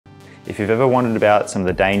If you've ever wondered about some of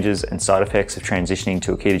the dangers and side effects of transitioning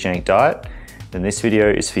to a ketogenic diet, then this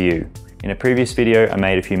video is for you. In a previous video I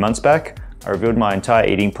made a few months back, I revealed my entire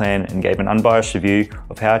eating plan and gave an unbiased review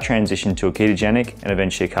of how I transitioned to a ketogenic and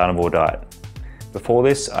eventually a carnivore diet. Before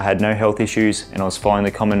this, I had no health issues and I was following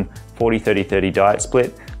the common 40-30-30 diet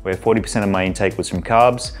split, where 40% of my intake was from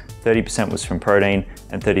carbs, 30% was from protein,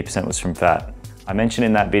 and 30% was from fat. I mentioned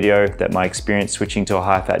in that video that my experience switching to a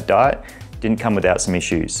high-fat diet didn't come without some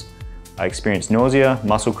issues. I experienced nausea,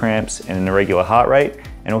 muscle cramps, and an irregular heart rate,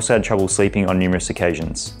 and also had trouble sleeping on numerous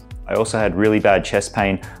occasions. I also had really bad chest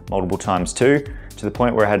pain multiple times too, to the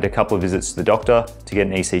point where I had a couple of visits to the doctor to get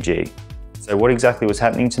an ECG. So what exactly was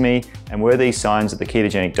happening to me, and were these signs that the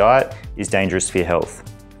ketogenic diet is dangerous for your health?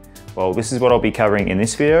 Well, this is what I'll be covering in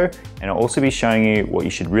this video, and I'll also be showing you what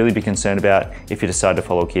you should really be concerned about if you decide to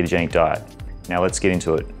follow a ketogenic diet. Now let's get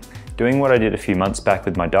into it. Doing what I did a few months back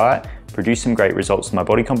with my diet produced some great results in my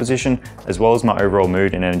body composition, as well as my overall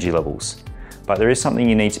mood and energy levels. But there is something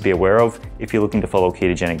you need to be aware of if you're looking to follow a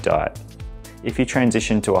ketogenic diet. If you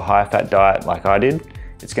transition to a high-fat diet like I did,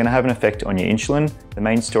 it's going to have an effect on your insulin, the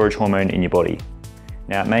main storage hormone in your body.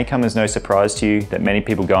 Now, it may come as no surprise to you that many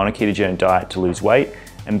people go on a ketogenic diet to lose weight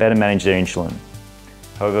and better manage their insulin.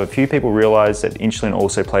 However, few people realize that insulin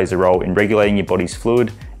also plays a role in regulating your body's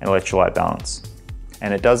fluid and electrolyte balance.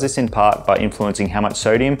 And it does this in part by influencing how much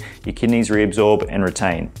sodium your kidneys reabsorb and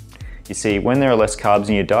retain. You see, when there are less carbs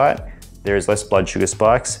in your diet, there is less blood sugar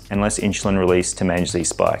spikes and less insulin released to manage these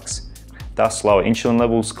spikes. Thus, lower insulin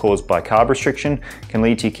levels caused by carb restriction can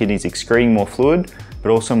lead to your kidneys excreting more fluid, but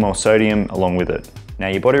also more sodium along with it. Now,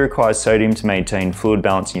 your body requires sodium to maintain fluid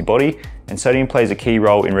balance in your body, and sodium plays a key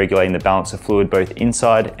role in regulating the balance of fluid both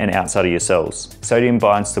inside and outside of your cells. Sodium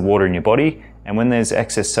binds to water in your body, and when there's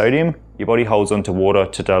excess sodium, your body holds onto water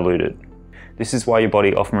to dilute it. This is why your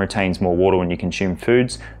body often retains more water when you consume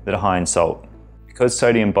foods that are high in salt. Because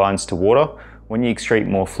sodium binds to water, when you excrete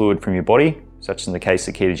more fluid from your body, such as in the case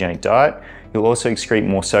of the ketogenic diet, you'll also excrete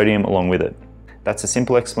more sodium along with it. That's a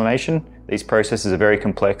simple explanation. These processes are very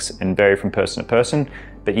complex and vary from person to person,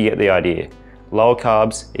 but you get the idea. Lower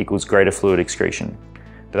carbs equals greater fluid excretion.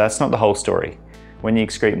 But that's not the whole story. When you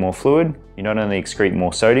excrete more fluid, you not only excrete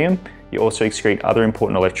more sodium, you also excrete other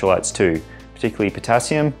important electrolytes too, particularly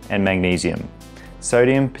potassium and magnesium.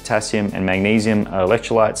 Sodium, potassium, and magnesium are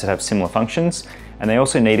electrolytes that have similar functions, and they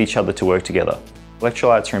also need each other to work together.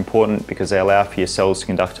 Electrolytes are important because they allow for your cells to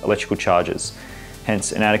conduct electrical charges.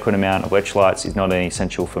 Hence, an adequate amount of electrolytes is not only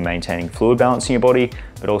essential for maintaining fluid balance in your body,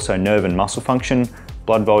 but also nerve and muscle function,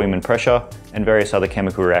 blood volume and pressure, and various other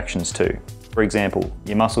chemical reactions too. For example,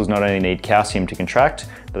 your muscles not only need calcium to contract,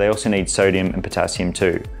 but they also need sodium and potassium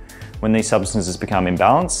too. When these substances become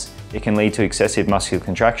imbalanced, it can lead to excessive muscular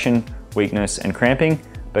contraction, weakness, and cramping,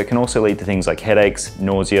 but it can also lead to things like headaches,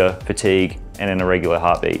 nausea, fatigue, and an irregular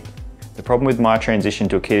heartbeat. The problem with my transition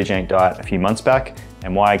to a ketogenic diet a few months back,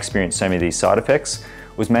 and why I experienced so many of these side effects,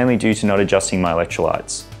 was mainly due to not adjusting my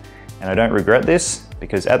electrolytes. And I don't regret this,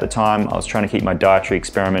 because at the time I was trying to keep my dietary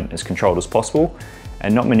experiment as controlled as possible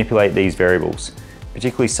and not manipulate these variables,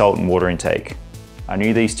 particularly salt and water intake. I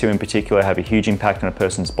knew these two in particular have a huge impact on a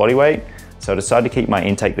person's body weight, so I decided to keep my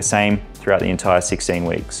intake the same throughout the entire 16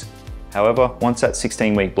 weeks. However, once that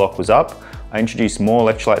 16-week block was up, I introduced more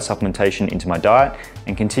electrolyte supplementation into my diet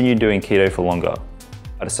and continued doing keto for longer.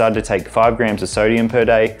 I decided to take 5 grams of sodium per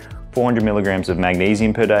day, 400 milligrams of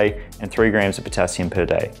magnesium per day, and 3 grams of potassium per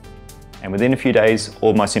day. And within a few days,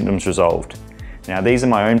 all of my symptoms resolved. Now, these are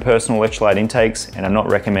my own personal electrolyte intakes, and I'm not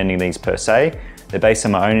recommending these per se. They're based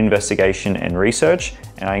on my own investigation and research,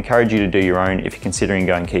 and I encourage you to do your own if you're considering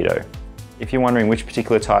going keto. If you're wondering which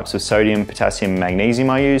particular types of sodium, potassium, and magnesium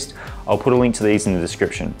I used, I'll put a link to these in the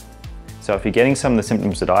description. So if you're getting some of the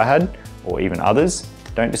symptoms that I had, or even others,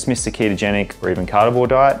 don't dismiss the ketogenic or even carnivore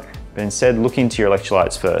diet, but instead look into your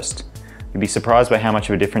electrolytes first. You'll be surprised by how much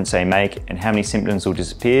of a difference they make and how many symptoms will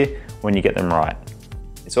disappear when you get them right.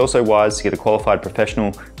 It's also wise to get a qualified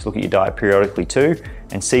professional to look at your diet periodically too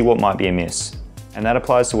and see what might be amiss. And that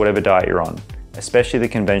applies to whatever diet you're on, especially the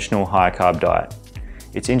conventional high carb diet.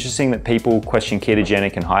 It's interesting that people question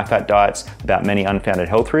ketogenic and high fat diets about many unfounded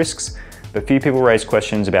health risks, but few people raise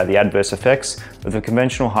questions about the adverse effects of the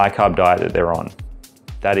conventional high carb diet that they're on.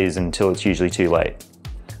 That is, until it's usually too late.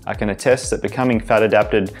 I can attest that becoming fat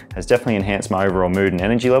adapted has definitely enhanced my overall mood and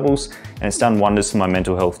energy levels, and it's done wonders for my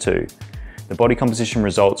mental health too. The body composition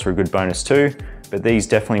results were a good bonus too, but these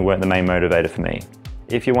definitely weren't the main motivator for me.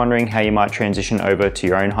 If you're wondering how you might transition over to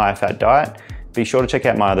your own high fat diet, be sure to check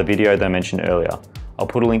out my other video that I mentioned earlier. I'll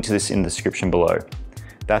put a link to this in the description below.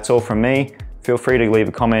 That's all from me. Feel free to leave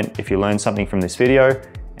a comment if you learned something from this video,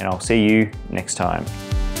 and I'll see you next time.